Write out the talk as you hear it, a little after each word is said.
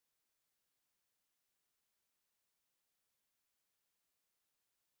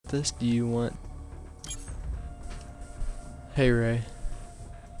this? Do you want... Hey, Ray.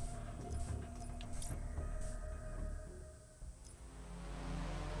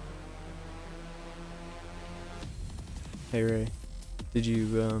 Hey, Ray. Did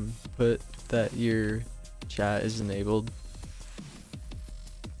you, put that your chat is enabled?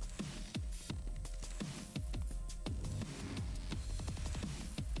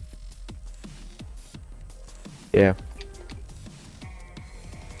 Yeah.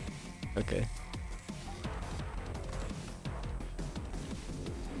 Okay.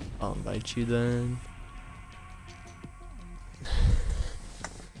 I'll invite you then.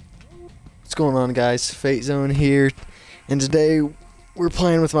 What's going on, guys? Fate Zone here, and today we're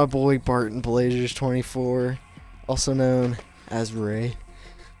playing with my boy Barton Blazers 24, also known as Ray.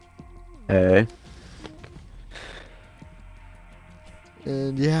 Hey.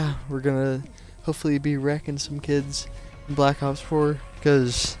 And yeah, we're gonna hopefully be wrecking some kids in Black Ops 4,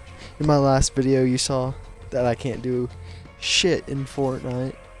 because in my last video you saw that I can't do shit in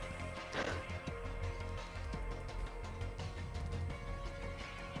Fortnite.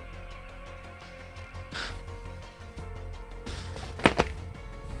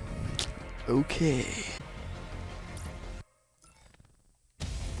 Okay.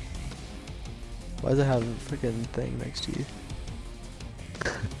 Why does it have a freaking thing next to you?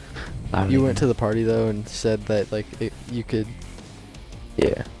 You went to the party though and said that like you could.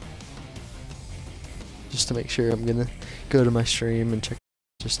 Yeah. Just to make sure, I'm gonna go to my stream and check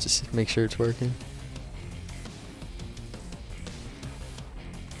just to make sure it's working.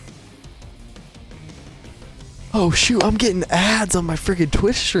 Oh shoot, I'm getting ads on my freaking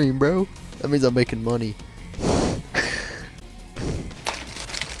Twitch stream, bro. That means I'm making money.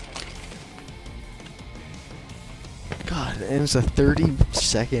 God, and it's a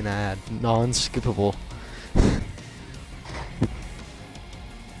 30-second ad, non-skippable.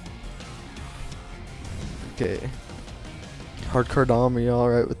 Okay. Hardcore Dom, are you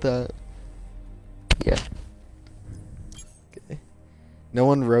alright with that? Yeah. Okay. No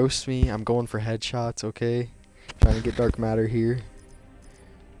one roast me, I'm going for headshots, okay? Trying to get dark matter here.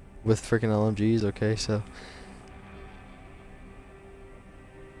 With freaking LMGs, okay, so.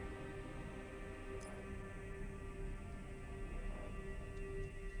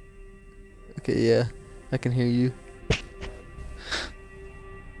 Okay, yeah, I can hear you.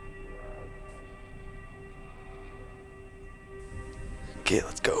 Okay,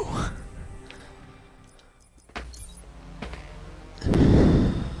 let's go.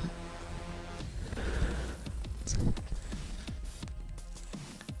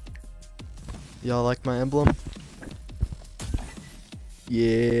 Y'all like my emblem?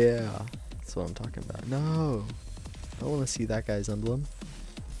 Yeah, that's what I'm talking about. No, I want to see that guy's emblem.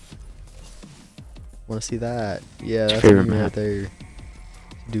 Want to see that? Yeah, that's me right there.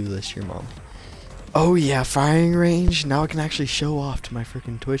 Do this, your mom. Oh yeah, firing range. Now I can actually show off to my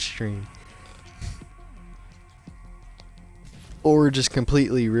freaking Twitch stream. Or just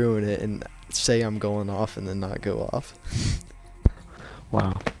completely ruin it and say I'm going off and then not go off.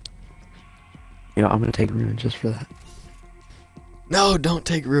 Wow. You know, I'm gonna take ruin just for that. No, don't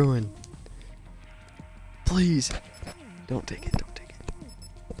take ruin. Please. Don't take it, don't take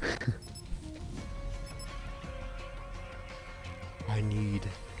it. I need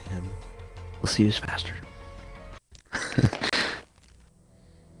him. We'll see who's faster.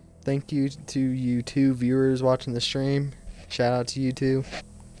 Thank you to you two viewers watching the stream. Shout out to you two.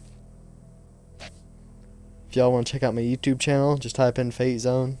 If y'all want to check out my YouTube channel, just type in Fate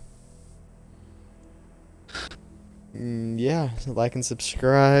Zone. Yeah, like and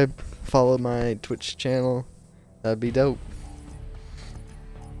subscribe. Follow my Twitch channel. That'd be dope.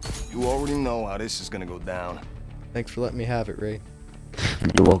 You already know how this is gonna go down. Thanks for letting me have it, Ray.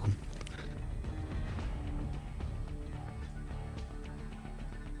 You're welcome.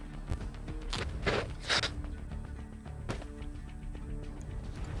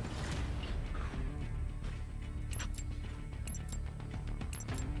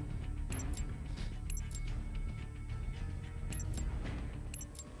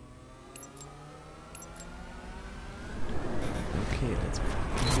 Okay, let's do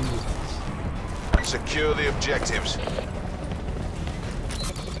this. Secure the objectives.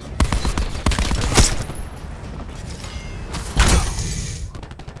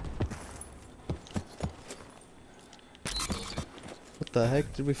 What the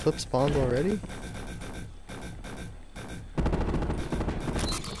heck? Did we flip spawns already?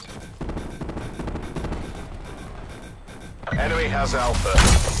 Enemy has Alpha.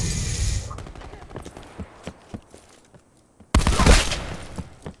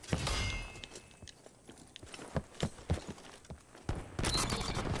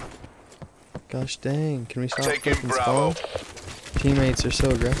 Gosh dang, can we stop Taking fucking Bravo. spawn? Teammates are so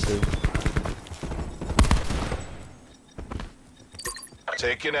aggressive.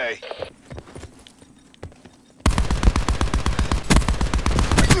 Taking A.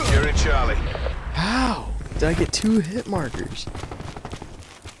 Securing Charlie. How? Did I get 2 hit markers?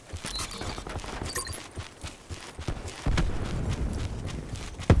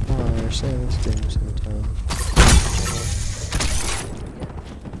 Oh, I understand this game sometimes.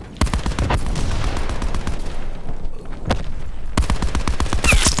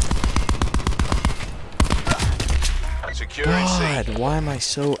 Securing God, C. why am I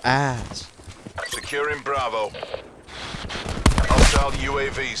so ass? Securing Bravo. Hostile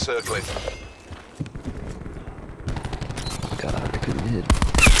UAV circling. God, I couldn't hit.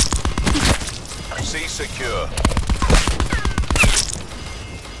 C secure.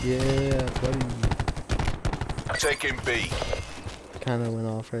 Yeah, buddy. Taking B. Kinda went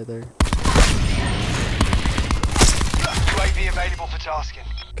off right there. UAV available for tasking.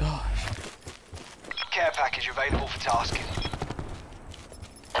 Gosh. Care package available for tasking.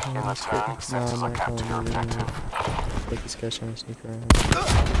 Oh, In that's return, good. No, sensors I'm are not capped to your going to objective. Like this guy's trying to sneak around.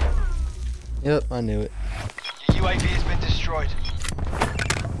 Yep, I knew it. Your UAV has been destroyed.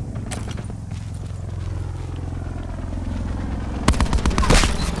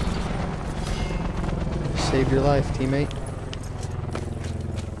 Save your life, teammate.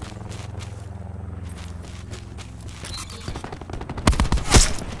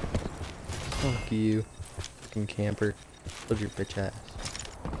 Fuck you, fucking camper. Killed your bitch ass.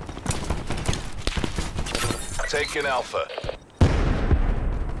 Taking Alpha.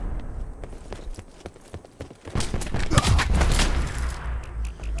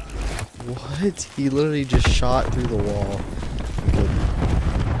 What? He literally just shot through the wall.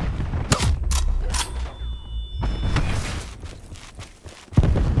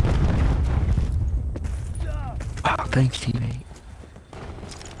 Wow, thanks, teammate.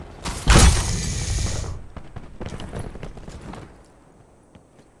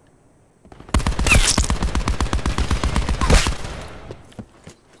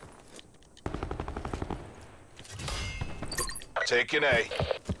 Taking A.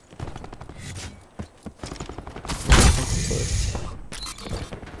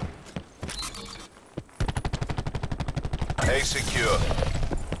 A secure.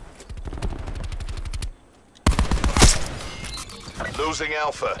 Losing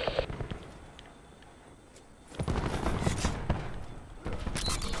Alpha.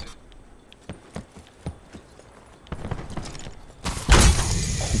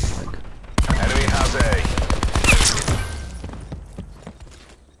 Enemy has A.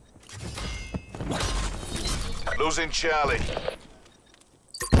 Losing Charlie.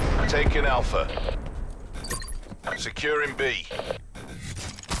 Taking Alpha. Securing B.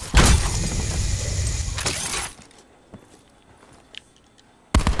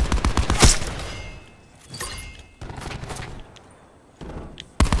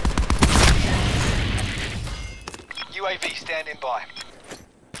 UAV standing by.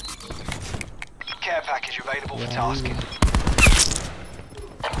 Care package available for tasking.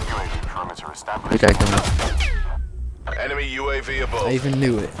 UAV perimeter established. Okay, come on. Enemy UAV above. I even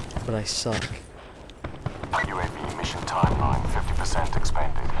knew it, but I suck. UAV mission timeline 50%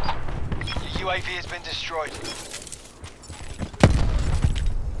 expended. Your UAV has been destroyed.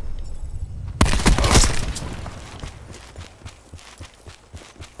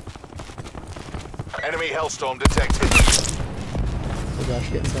 Enemy Hellstorm detected. Oh gosh,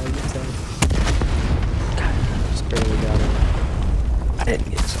 get inside, get inside. Just barely got it. I didn't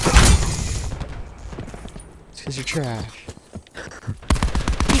get some. It's because you're trash.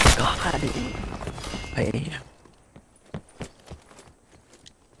 God, I am.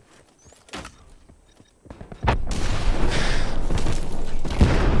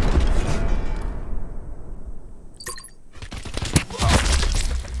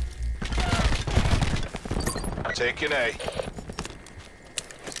 Taking A.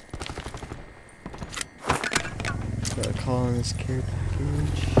 Gotta call on this care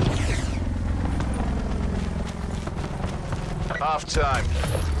package. Half time.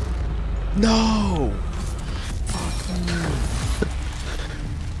 No! Fuck me.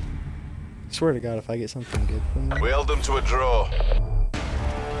 Swear to God, if I get something good from them. We held them to a draw.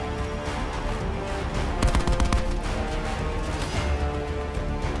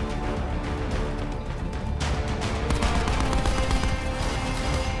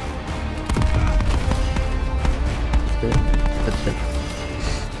 That's it.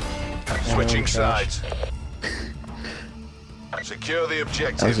 Switching gosh. sides. Secure the That was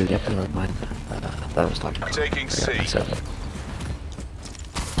objective. exactly like mine. That was talking about. Taking C. Yeah, 7.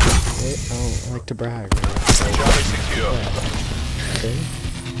 Okay, I don't like to brag. Right? Charlie secure. Okay.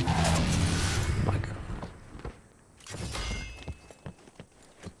 Oh my god.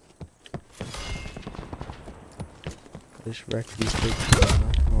 I just wrecked these big people, I'm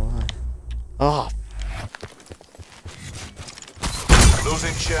not gonna lie. Oh,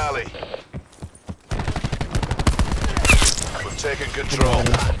 Losing Charlie. We've taken control.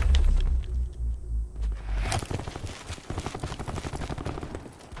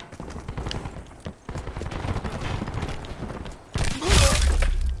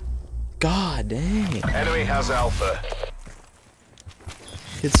 god dang. Enemy has Alpha.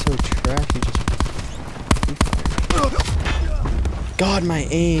 Kid's so trash, he just... God, my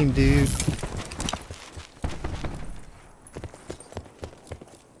aim, dude.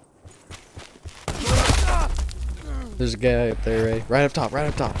 There's a guy up there, Ray. Right up top, right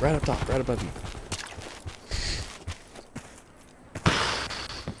up top, right up top, right above you.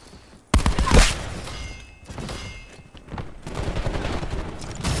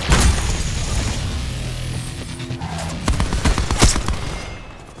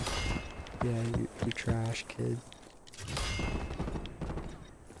 Yeah, you trash, kid.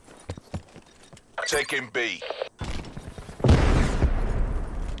 Taking B.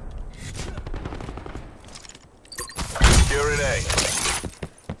 Securing A.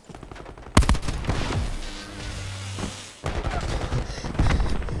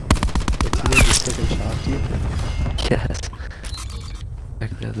 Did he just freaking shocked you? Yes.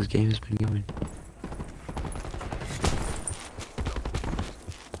 Exactly how this game has been going.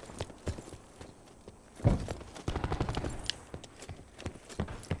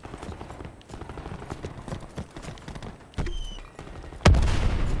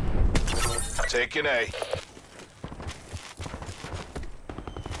 Taking A.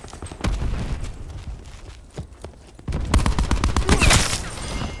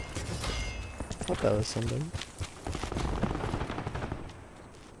 I thought that was somebody.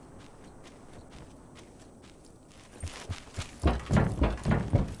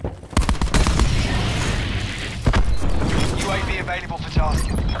 UAV available for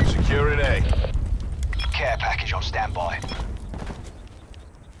tasking. Securing A. Care package on standby.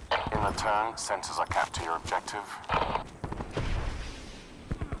 In return, sensors are capped to your objective.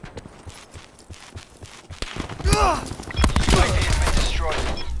 UAV has been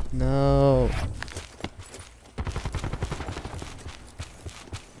destroyed. No.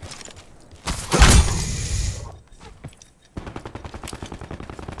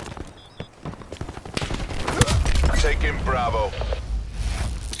 Taking Bravo.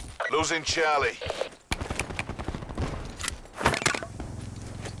 Losing Charlie.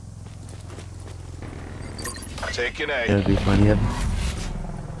 Taking A. That'd be funny.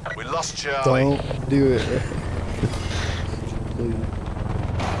 We lost Charlie. Don't do it. Please.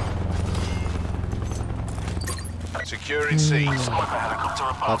 Securing C. Squad the helicopter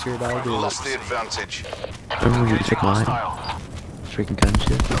above. Thought you were about to do Lost it. the advantage. Remember when you took mine? Hostile. Freaking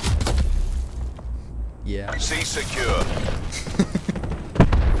gunship. Yeah. C secure.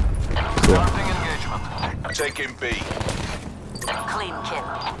 Starting engagement. Taking B. Clean kill.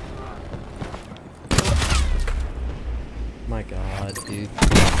 My god, dude.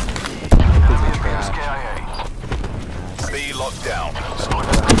 Enemy trash. abuse KIA. B locked down. Squad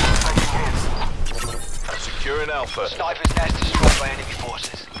is taking hits. Securing Alpha. Sniper's nest destroyed by enemy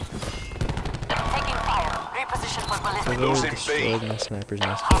forces. Taking fire. Reposition for I ballistic. literally Losing destroyed B. my sniper's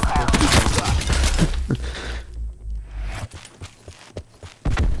nest.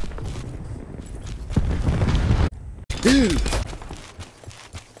 Dude!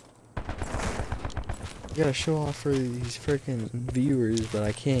 I gotta show off for these freaking viewers, but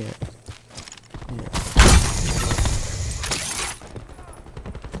I can't. Yeah.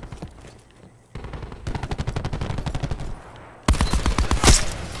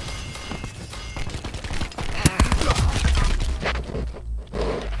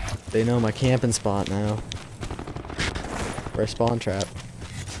 They know my camping spot now. Or a spawn trap.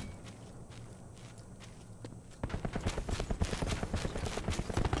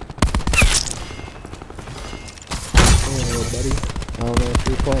 Hello, buddy. I don't know if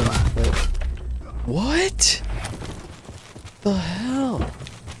you're playing, but... What? The hell?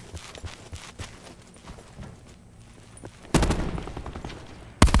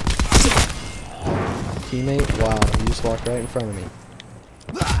 Teammate? Wow, you just walked right in front of me.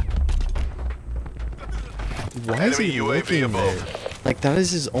 Why is Enemy he UAV looking above. there? Like, that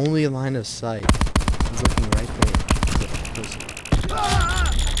is his only line of sight. He's looking right there.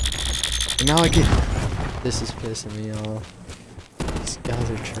 And now I get... This is pissing me off. These guys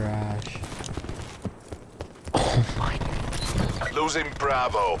are trash. Oh my. Losing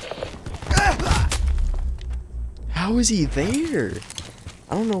Bravo. How is he there?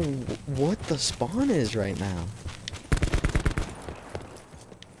 I don't know what the spawn is right now.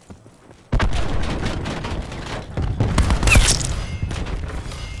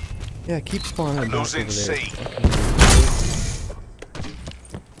 Yeah, keep spawning back Losing over there. C.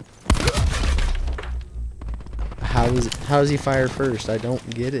 How is he fire first? I don't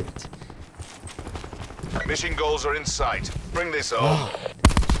get it. Mission goals are in sight. Bring this home.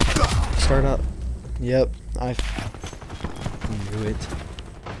 Start up. Yep, I knew it.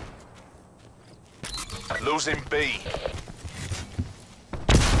 Losing B.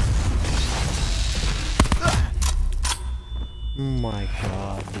 Oh my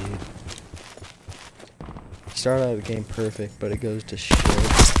god, dude. Start out the game perfect, but it goes to shit.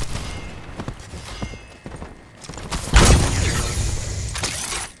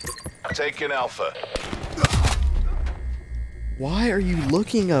 Taking Alpha. Why are you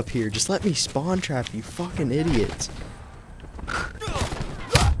looking up here? Just let me spawn trap, you fucking idiots.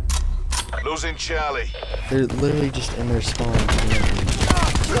 Losing Charlie. They're literally just in their spawn.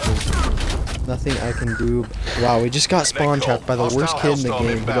 There's nothing I can do. Wow, we just got spawn trapped by the worst kid in the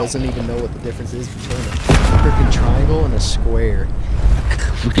game who doesn't even know what the difference is between a freaking triangle and a square.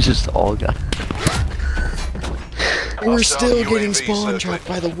 We just all got. We're Hostile still getting UAV spawn circling. trapped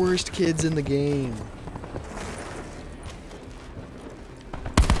by the worst kids in the game.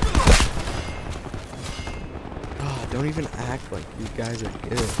 God, don't even act like you guys are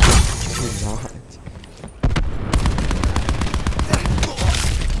good. You're not.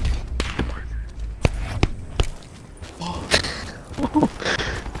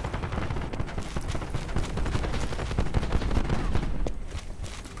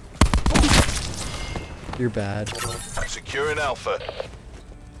 You're bad. Securing Alpha.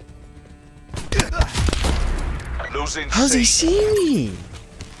 Losing How's he C. see me?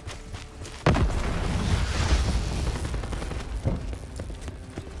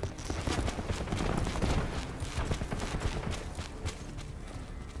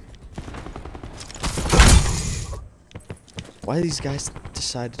 Why do these guys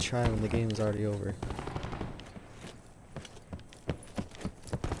decide to try when the game is already over?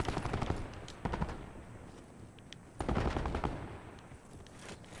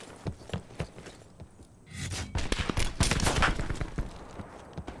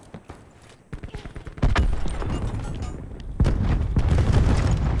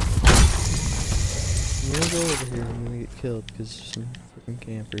 I'm gonna go over here and I'm gonna get killed because there's some freaking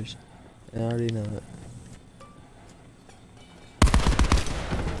campers. I already know it.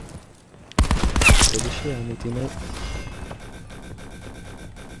 Good as shit on me, teammate.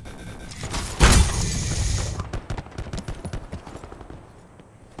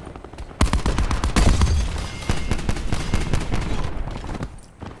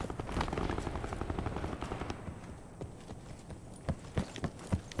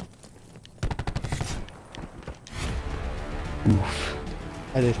 Oof.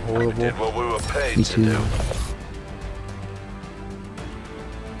 I did We horrible. did what we were paid Me to too. do.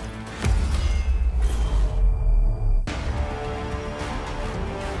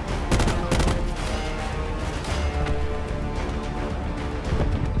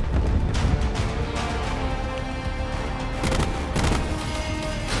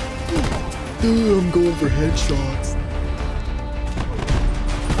 Dude, I'm going for headshots.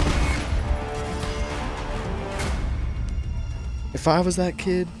 If I was that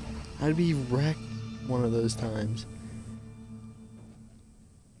kid, I'd be wrecked one of those times.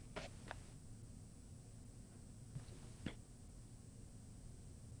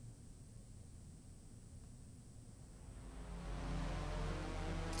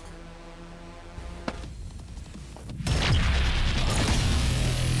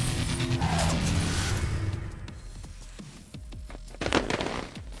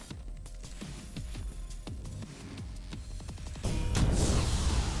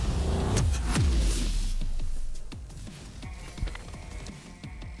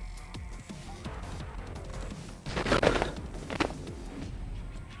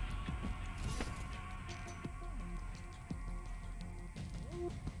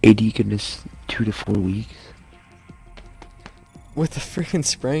 AD can miss 2 to 4 weeks. With a freaking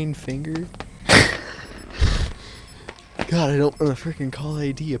sprained finger? God, I don't want to freaking call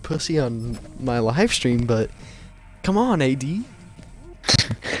AD a pussy on my live stream, but come on, AD.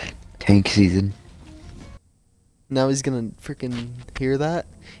 Tank season. Now he's gonna freaking hear that.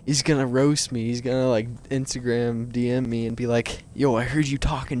 He's gonna roast me. He's gonna like Instagram DM me and be like, "Yo, I heard you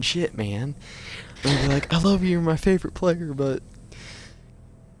talking shit, man." And I'll be like, "I love you. You're my favorite player, but."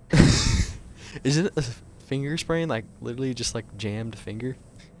 Isn't it a finger sprain, like literally just like jammed finger?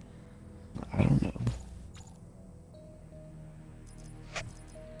 I don't know.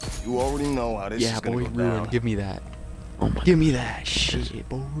 You already know how this Yeah, is gonna boy, go ruin. down. Give me that. Oh my. Give me that shit,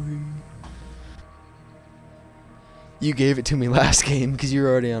 boy. You gave it to me last game because you were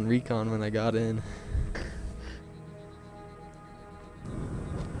already on recon when I got in.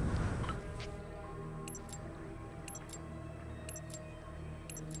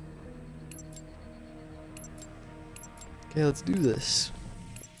 Okay, let's do this.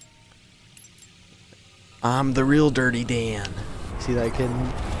 I'm the real Dirty Dan. See that kid?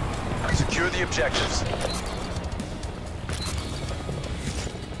 Secure the objectives.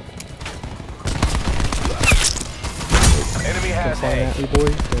 Enemy Come has flying A. at me, boy.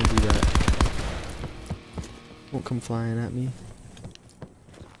 Don't do that. Won't come flying at me.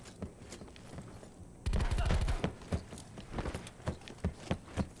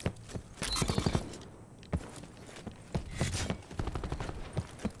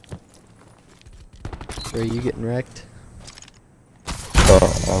 Are you getting wrecked? I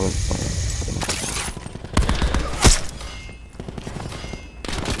was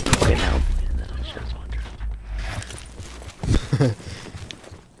playing. Okay, now.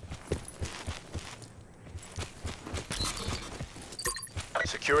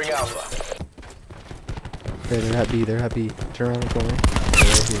 Securing Alpha. Okay, they're at B, they're at B. Turn around the corner. They're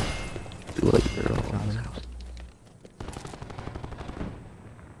right here. Too late, they're all in his house.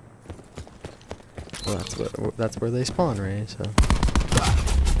 Well, that's where they spawn, right? So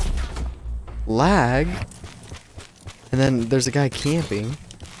lag, and then there's a guy camping.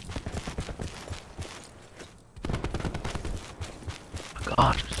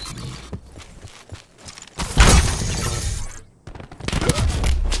 God.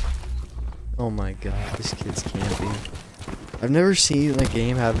 Oh my god, this kid's camping. I've never seen a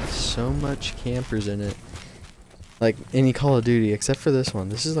game have so much campers in it. Like any Call of Duty, except for this one.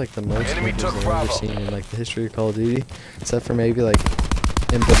 This is like the most Enemy campers took I've ever Bravo. seen in like the history of Call of Duty, except for maybe like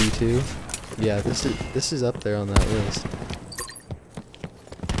MW2. Yeah, this is up there on that list.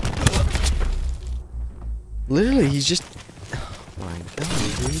 Literally, he's just. Oh my god,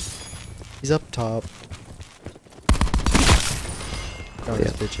 dude. He's up top. Oh,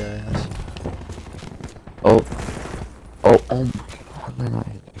 his bitch ass. Oh. Oh, oh my god, they're not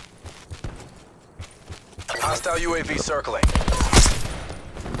hit. Hostile UAV circling.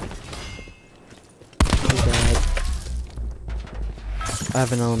 Too bad. I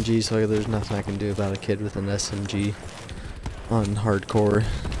have an LMG, so there's nothing I can do about a kid with an SMG on hardcore.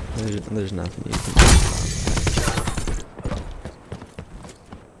 There's nothing you can do about it.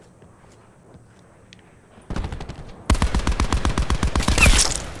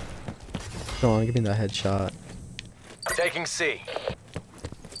 Come on, give me that headshot. Taking C.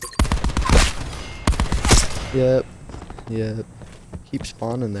 Yep. Yep. Keep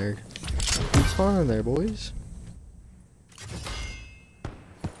spawning there. Keep spawning there, boys.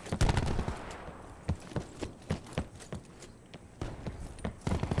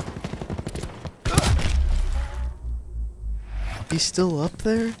 He's still up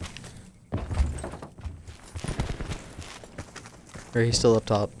there? Or he's still up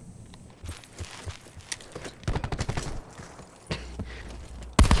top?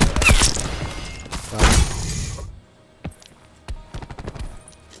 Got him.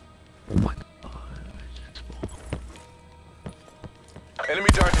 Oh my god. Enemy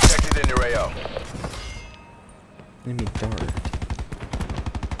dart detected in your AO. Enemy dart.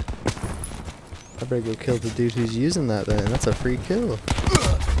 I better go kill the dude who's using that then. That's a free kill.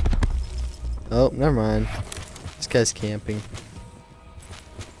 Oh, never mind. This guy's camping.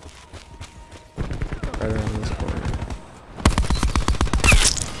 Right around this corner.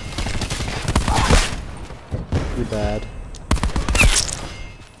 You're bad.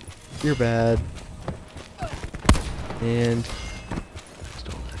 You're bad. And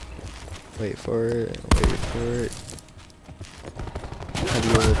wait for it. Wait for it.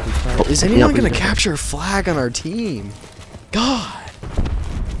 Is anyone gonna capture a flag on our team? God!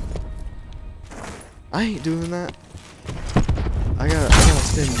 I ain't doing that. I gotta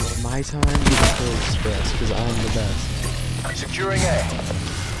spend my time getting towards best because I'm the best. Securing A.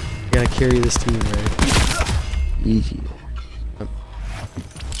 I gotta carry this team, right? Easy. I'm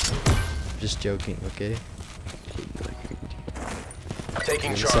just joking, okay?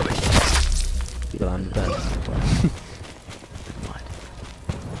 Taking You're the Charlie. second best, but I'm the best.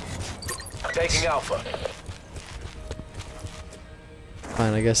 Taking Alpha.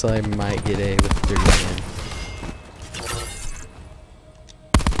 Fine, I guess I might get A with 30 man.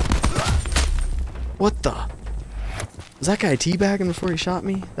 What the? Was that guy teabagging before he shot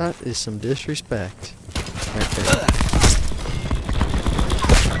me? That is some disrespect. Right there.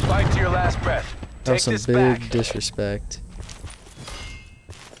 Fight to your last breath. That was Take some this big back. disrespect.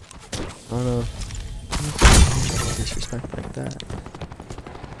 I don't know. Disrespect like that.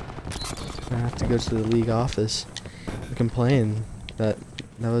 I have to go to the league office and complain that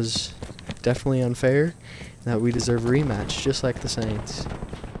that was definitely unfair and that we deserve a rematch, just like the Saints.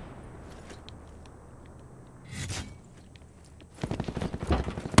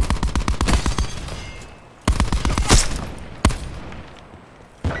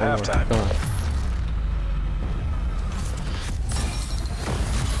 Halftime. Come on.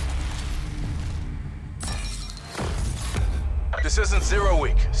 This isn't 0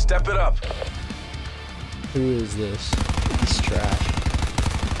 week. Step it up. Who is this? This trash.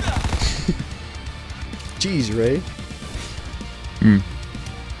 Jeez, Ray. Hmm.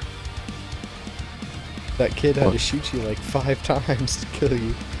 That kid had to What? shoot you like 5 times to kill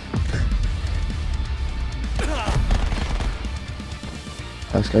you.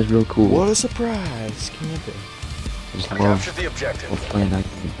 This guy's real cool. What a surprise! Camping. I just love Capture the objective. playing that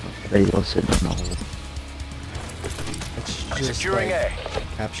game. Radio sitting in the hole. It's just Securing like, A.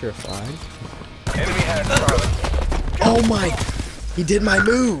 capture a flag. Enemy has Charlie. Oh my! He did my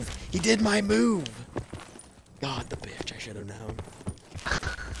move! He did my move! God, the bitch, I should have known.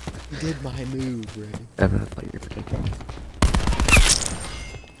 He did my move, Ray. Evan, I thought you were protecting me.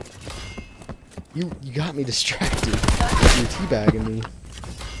 You got me distracted. You're teabagging me.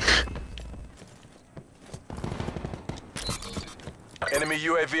 Enemy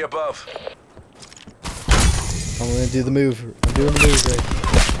UAV above. I'm gonna do the move. I'm doing the move,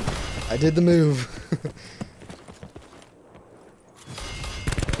 Ray. I did the move.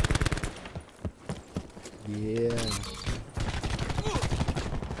 Yeah.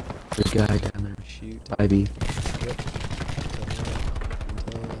 There's a guy down there. Shoot. Ivy. Yep.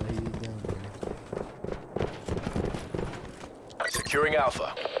 Until he's down there. Securing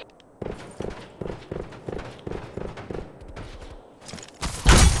Alpha.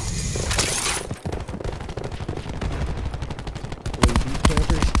 Will you beat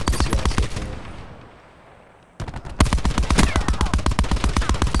campers? Yes, you also can.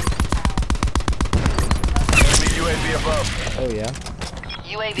 Enemy UAV above. Oh yeah.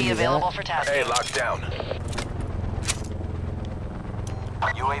 Give me UAV available that. for tasking. A locked down.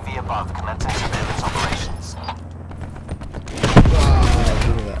 UAV above, commencing surveillance operations. Ah,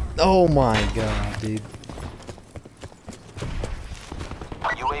 give me that. Oh my god, dude.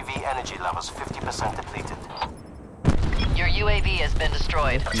 UAV energy levels 50% depleted. Your UAV has been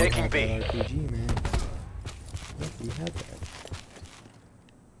destroyed. You Taking had B. that RPG, man. Yep, you had that.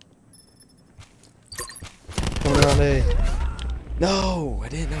 Coming around A. No, I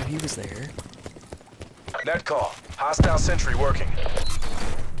didn't know he was there. Net call. Hostile sentry working.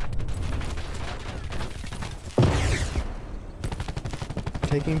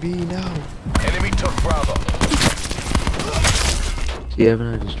 Taking B now. Enemy took Bravo. See,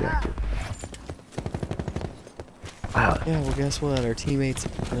 Evan, I distracted. Wow. Yeah, well, guess what? Our teammates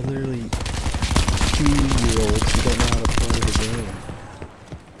are literally 2-year-olds who don't know how to play the game.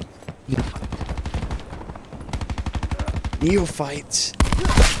 Neophytes.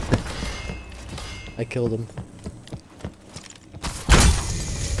 I killed him.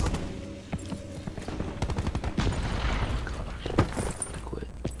 I quit.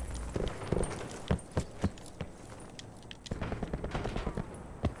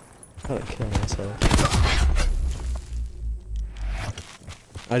 How to kill myself.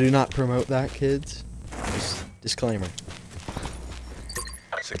 I do not promote that, kids. Just disclaimer.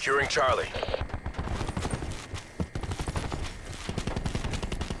 Securing Charlie.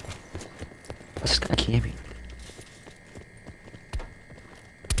 This guy camping.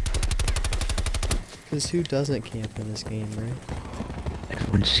 Because who doesn't camp in this game, right?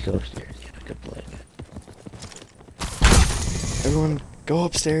 Everyone just go upstairs. Yeah, I could play. Everyone go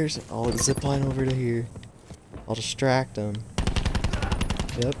upstairs. I'll zipline over to here. I'll distract them.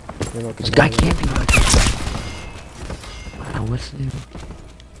 Yep. Then I'll This come guy over. camping. Wow, what's new?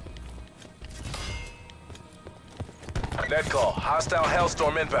 Net call. Hostile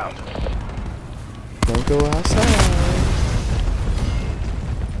Hellstorm inbound. Don't go outside.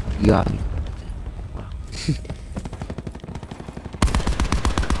 You got me. Wow.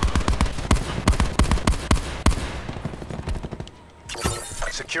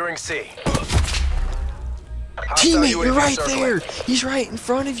 Securing C. Hostile Teammate, UAV you're right circling. there. He's right in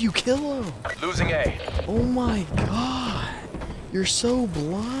front of you. Kill him. Losing A. Oh my god. You're so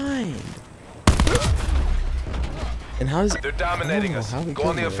blind. And how does They're dominating Oh, us. how we Go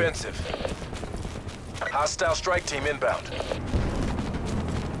on the killed you. offensive. Hostile strike team inbound.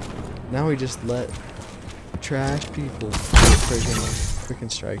 Now we just let trash people get prisoners. quick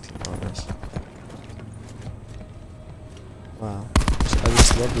and strike team on us. Wow. I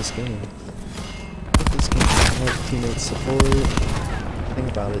just love this game. I love this game. I love teammate support. Think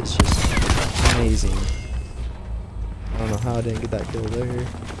about it, it's just amazing. I don't know how I didn't get that kill there.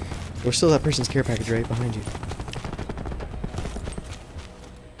 We're still that person's care package right behind you.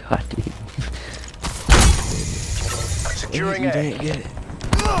 God, dude. Securing You A. didn't get it.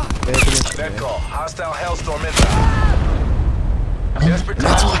 That call. Hostile Hellstorm inbound. Desperate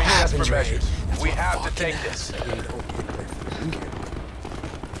times mean desperate measures. We have to take this.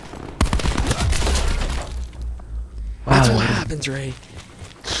 That's Wow. what happens, Ray.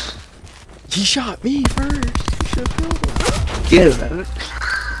 He shot me first. You should have killed him. Get him.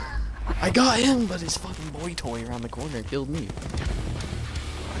 I got him, but his fucking boy toy around the corner killed me.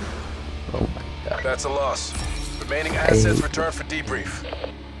 Oh my god. That's a loss. Remaining assets returned for debrief.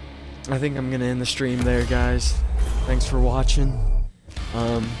 I think I'm gonna end the stream there, guys. Thanks for watching.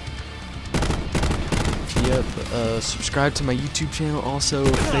 Yep. Subscribe to my YouTube channel, also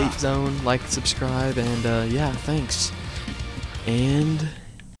Fate Zone. Like, subscribe, and yeah, thanks. And